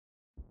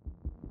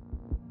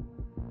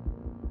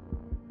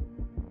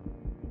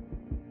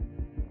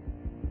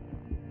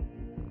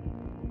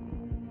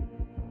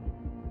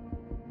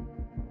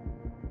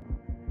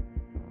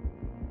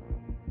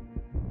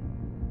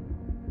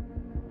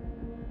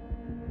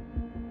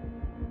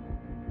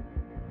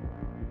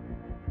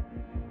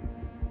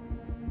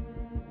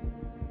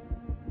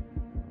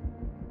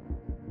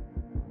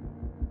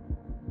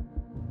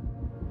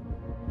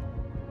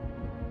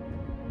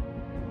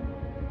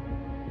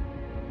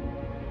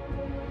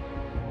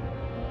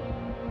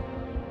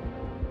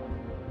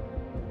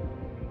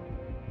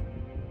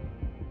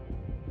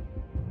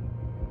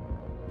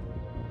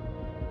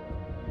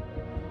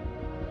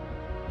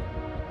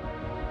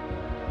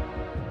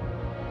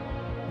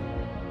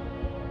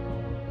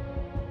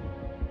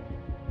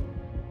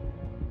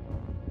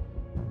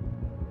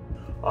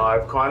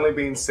I've kindly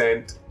been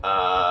sent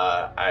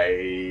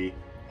a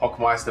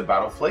Hochmeister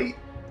Battlefleet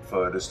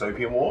for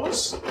Dystopian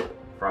Wars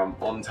from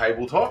On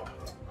Tabletop,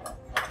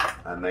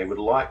 and they would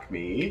like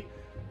me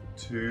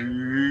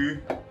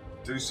to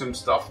do some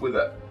stuff with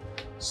it.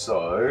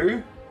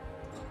 So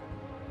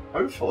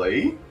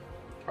hopefully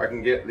I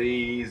can get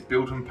these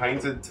built and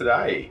painted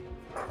today.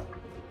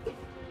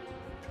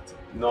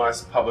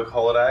 Nice public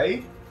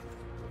holiday.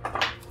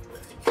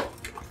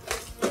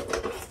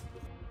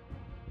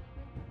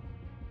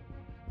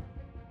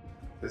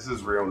 This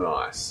is real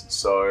nice.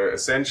 So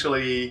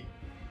essentially,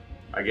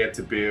 I get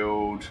to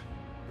build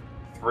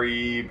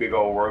 3 big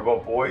old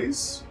robot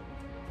boys.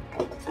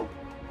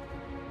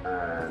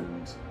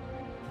 And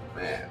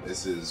man,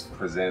 this is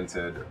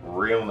presented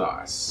real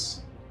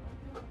nice.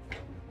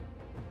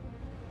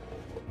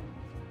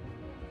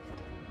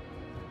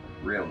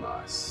 Real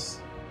nice.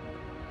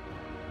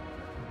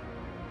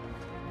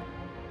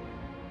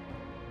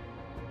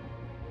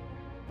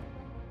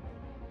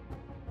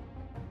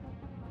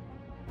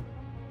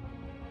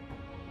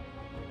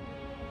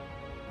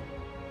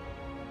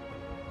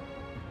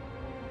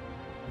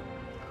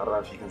 I don't know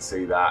if you can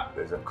see that.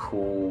 There's a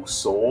cool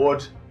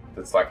sword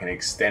that's like an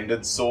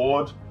extended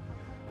sword.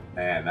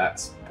 Man,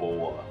 that's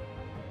baller.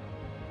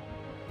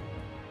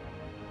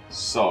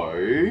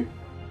 So,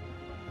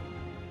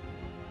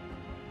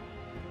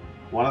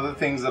 one of the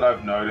things that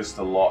I've noticed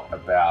a lot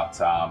about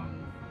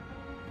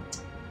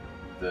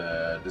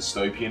the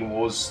Dystopian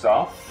Wars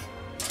stuff,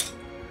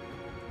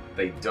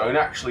 they don't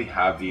actually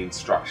have the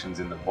instructions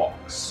in the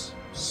box.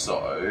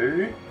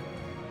 So,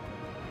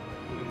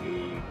 we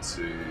need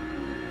to...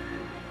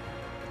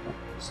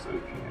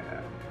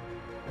 Dystopian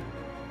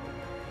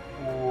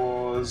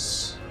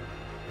Wars...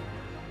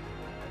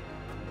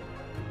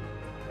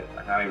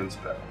 I can't even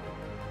spell.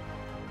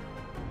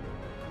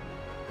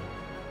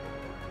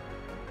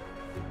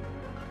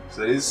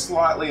 So it is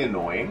slightly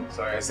annoying.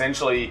 So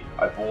essentially,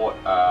 I bought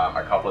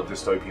a couple of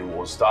Dystopian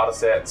Wars starter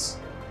sets,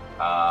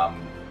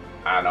 and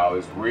I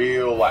was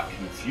real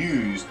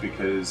confused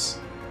because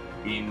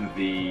in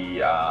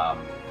the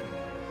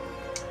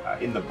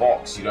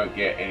box you don't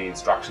get any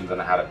instructions on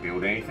how to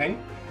build anything.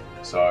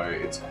 So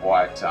it's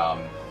quite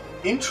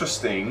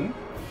interesting,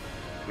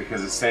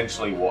 because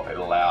essentially what it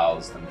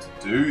allows them to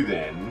do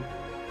then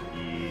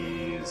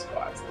is,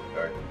 guys,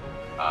 there we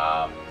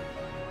go,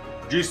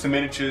 produce the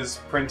miniatures.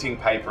 Printing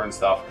paper and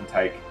stuff can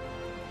take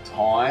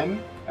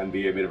time and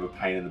be a bit of a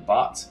pain in the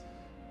butt,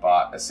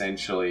 but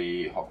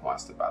essentially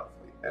Hochmeister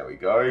Battlefleet, there we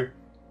go.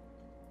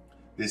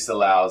 This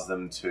allows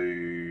them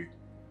to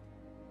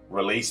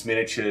release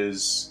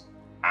miniatures,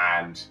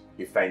 and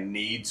if they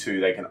need to,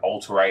 they can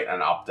alterate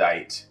and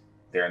update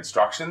their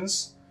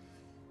instructions.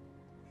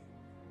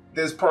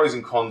 There's pros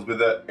and cons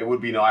with it. It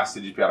would be nice to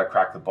just be able to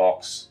crack the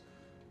box.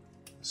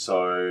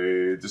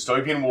 So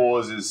Dystopian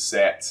Wars is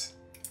set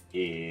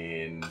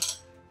in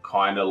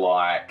kind of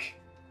like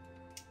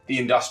the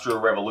Industrial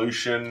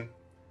Revolution.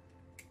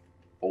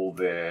 All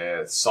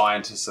the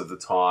scientists of the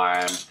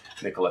time,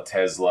 Nikola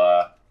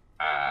Tesla,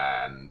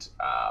 and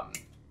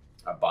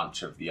a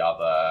bunch of the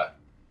other,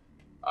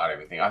 I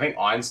think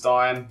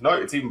Einstein. No,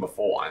 it's even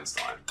before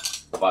Einstein.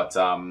 But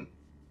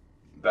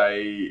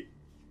they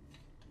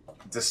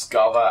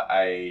discover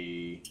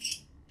a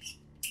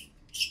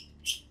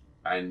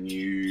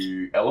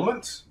new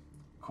element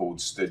called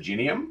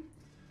sturginium,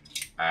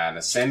 and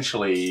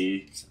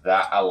essentially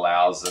that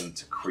allows them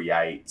to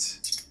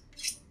create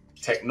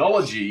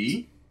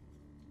technology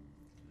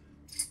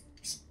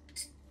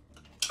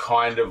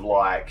kind of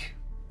like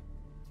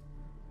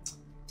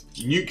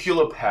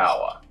nuclear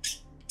power,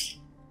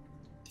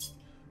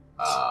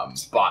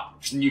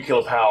 but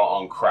nuclear power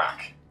on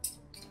crack.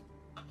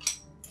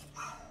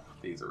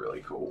 These are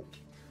really cool.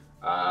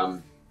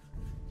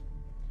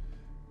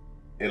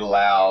 It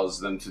allows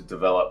them to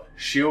develop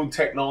shield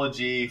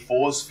technology,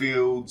 force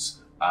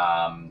fields,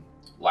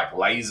 like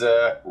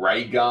laser,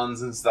 ray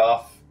guns and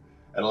stuff.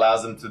 It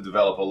allows them to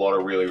develop a lot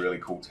of really, really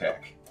cool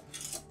tech.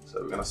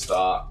 So we're gonna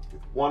start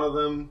with one of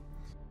them.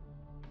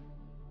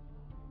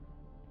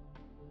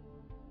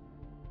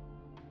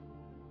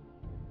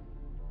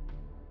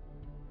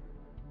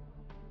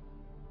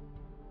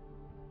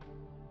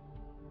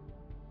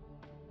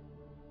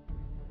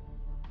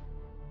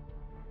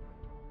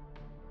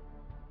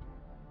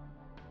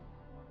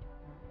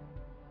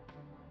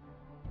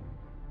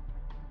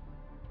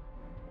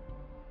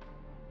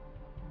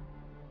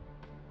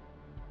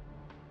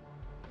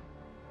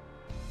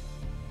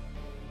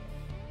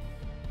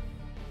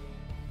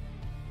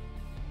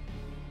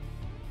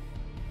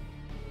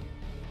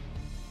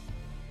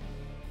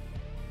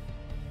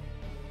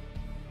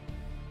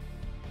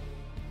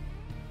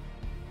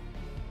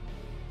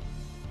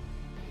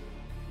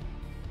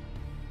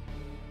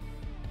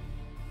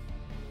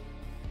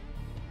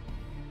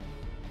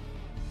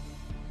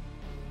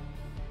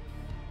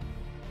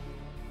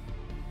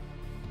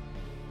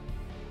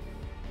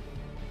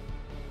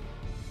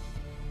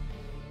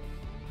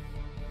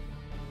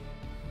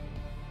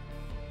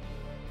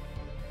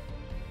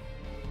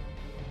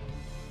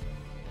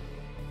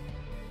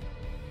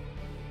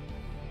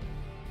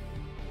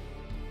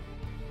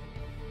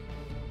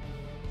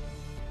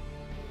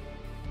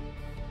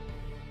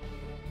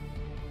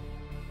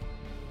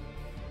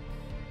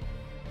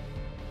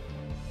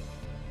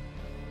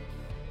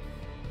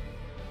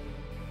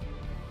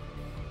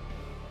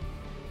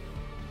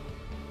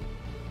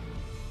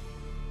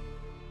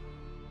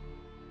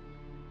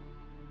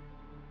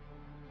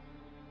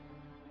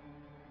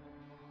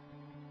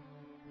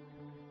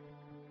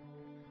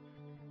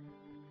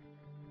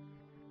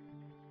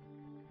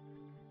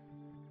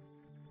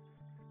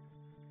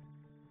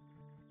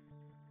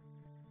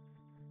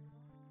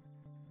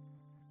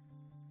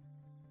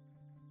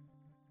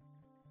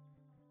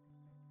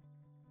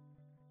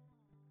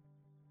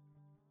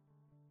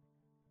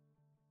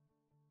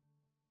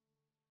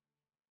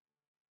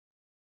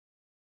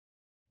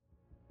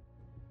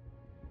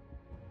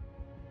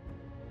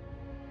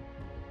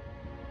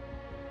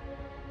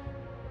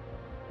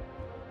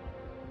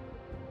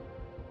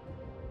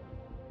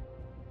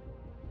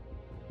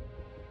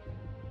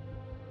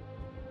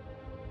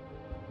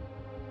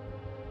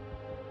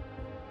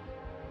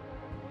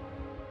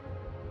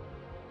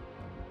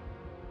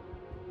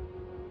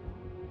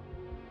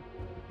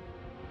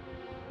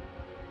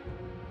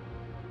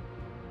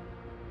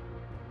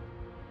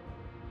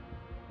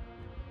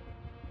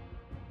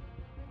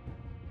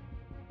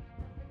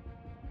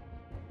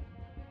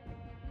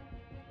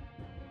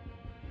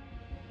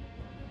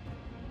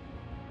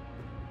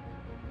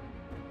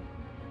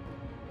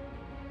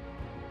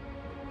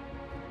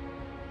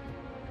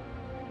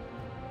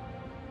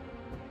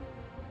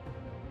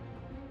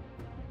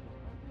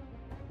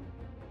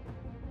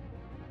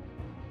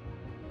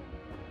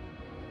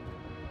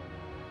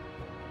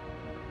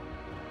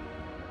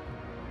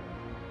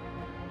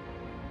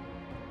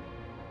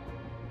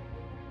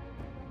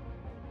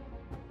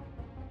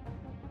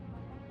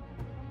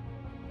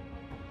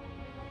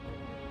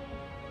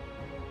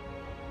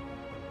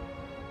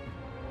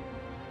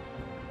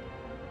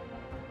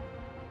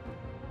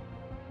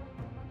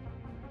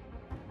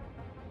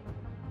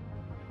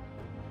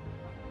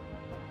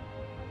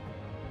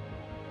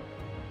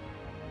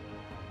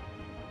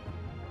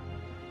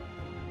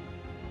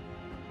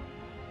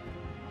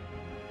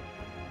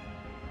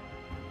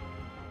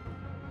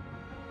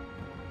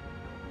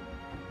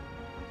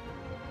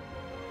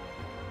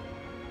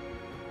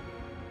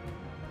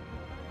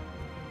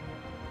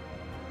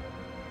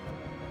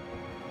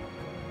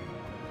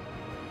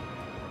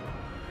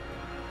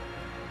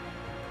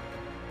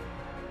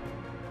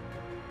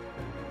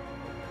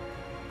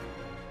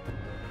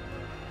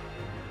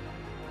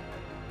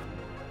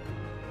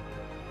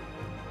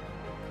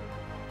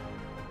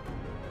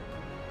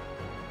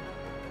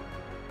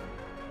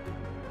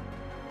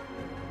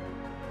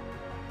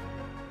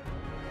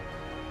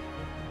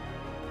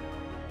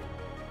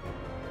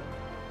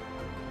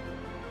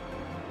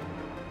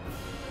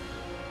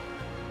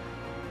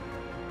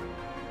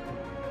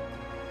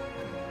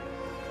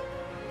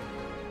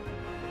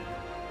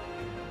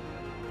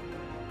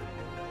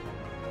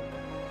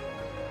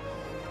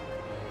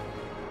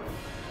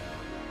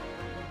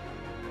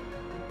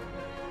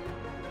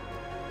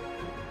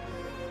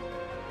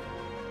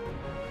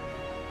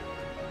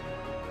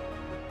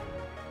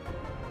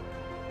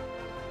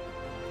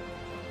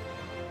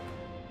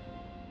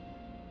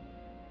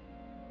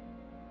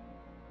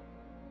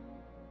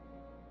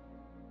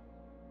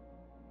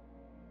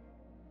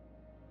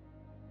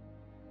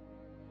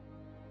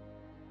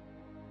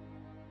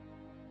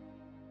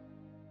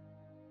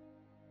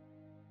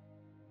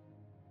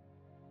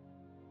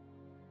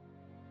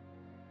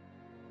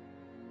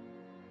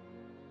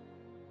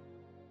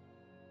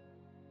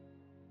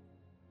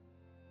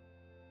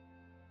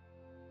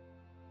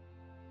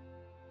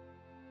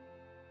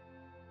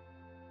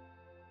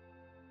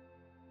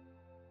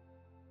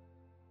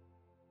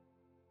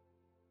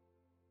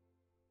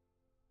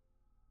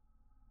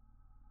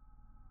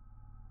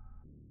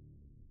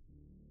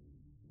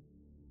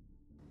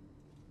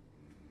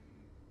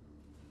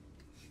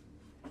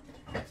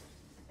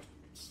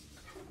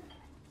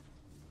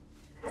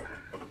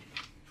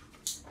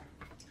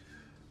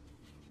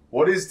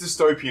 What is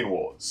Dystopian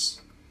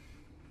Wars?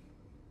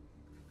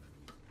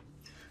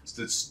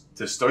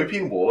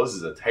 Dystopian Wars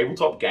is a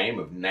tabletop game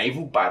of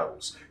naval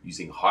battles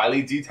using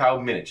highly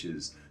detailed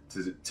miniatures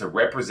to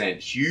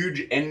represent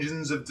huge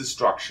engines of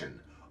destruction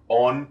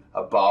on,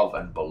 above,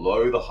 and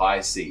below the high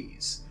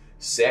seas.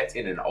 Set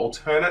in an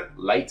alternate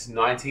late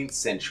 19th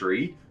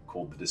century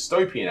called the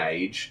Dystopian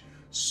Age,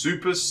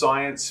 super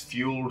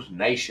science-fueled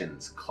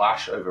nations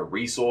clash over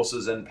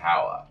resources and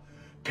power.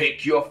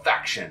 Pick your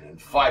faction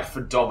and fight for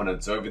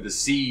dominance over the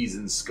seas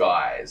and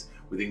skies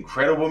with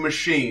incredible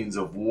machines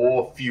of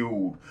war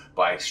fueled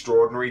by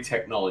extraordinary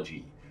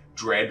technology.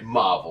 Dread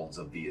marvels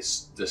of the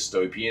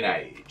dystopian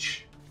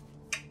age.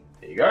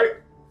 There you go.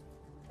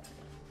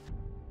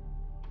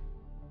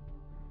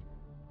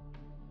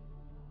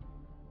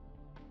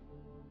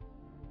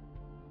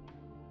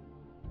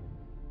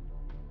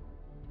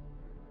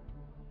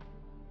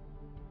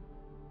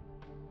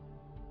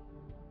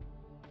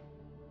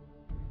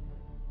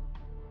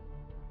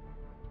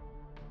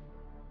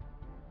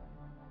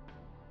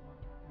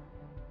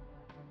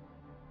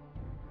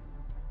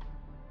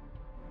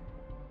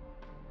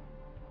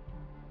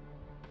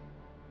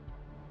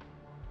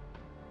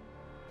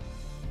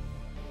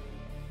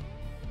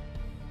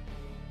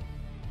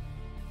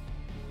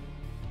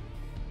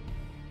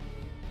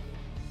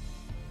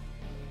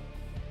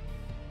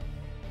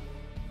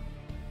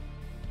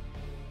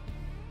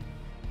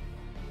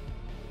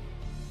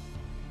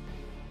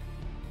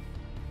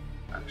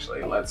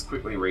 Actually, let's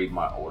quickly read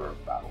my order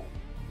of battle.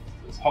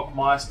 There's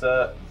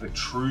Hochmeister,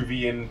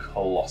 Vitruvian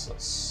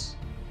Colossus.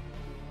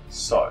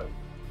 So,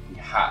 he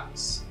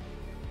has...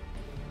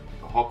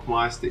 The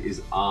Hochmeister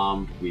is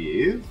armed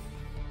with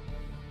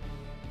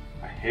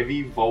a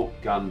heavy Volt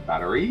Gun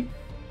battery,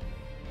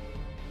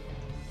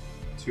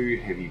 2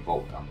 heavy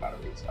Volt Gun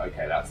batteries.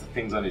 Okay, that's the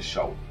things on his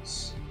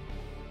shoulders.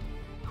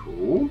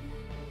 Cool.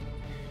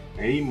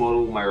 Any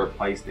model may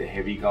replace the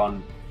heavy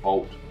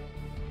Volt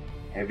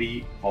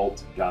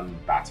Gun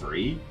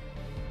battery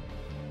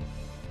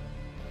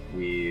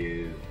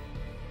with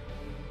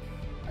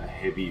a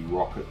heavy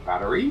rocket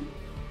battery.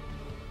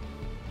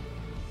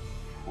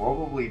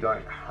 Probably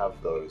don't have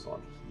those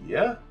on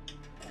here.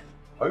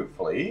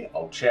 Hopefully,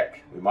 I'll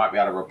check. We might be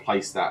able to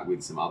replace that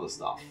with some other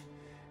stuff.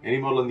 Any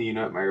model in the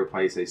unit may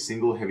replace a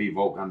single heavy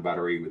Volt Gun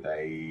battery with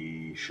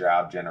a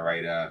shroud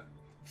generator,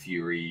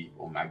 fury,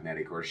 or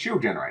magnetic, or a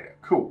shield generator.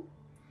 Cool.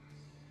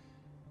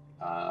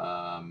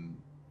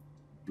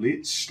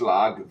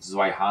 Blitzschlag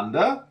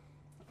Zweihander.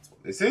 That's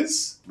what this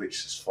is.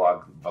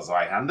 Blitzschlag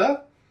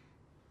Zweihander.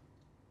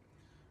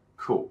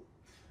 Cool.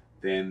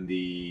 Then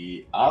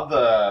the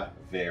other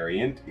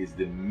variant is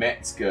the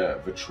Metzger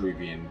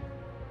Vitruvian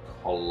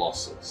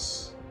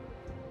Colossus,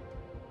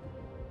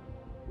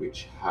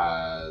 which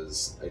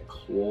has a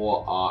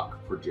claw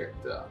arc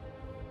projector.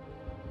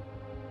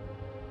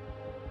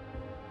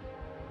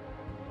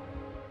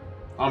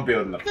 I'm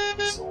building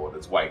the sword.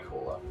 It's way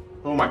cooler.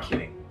 Who am I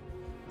kidding?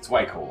 It's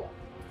way cooler.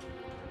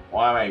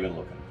 Why am I even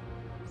looking?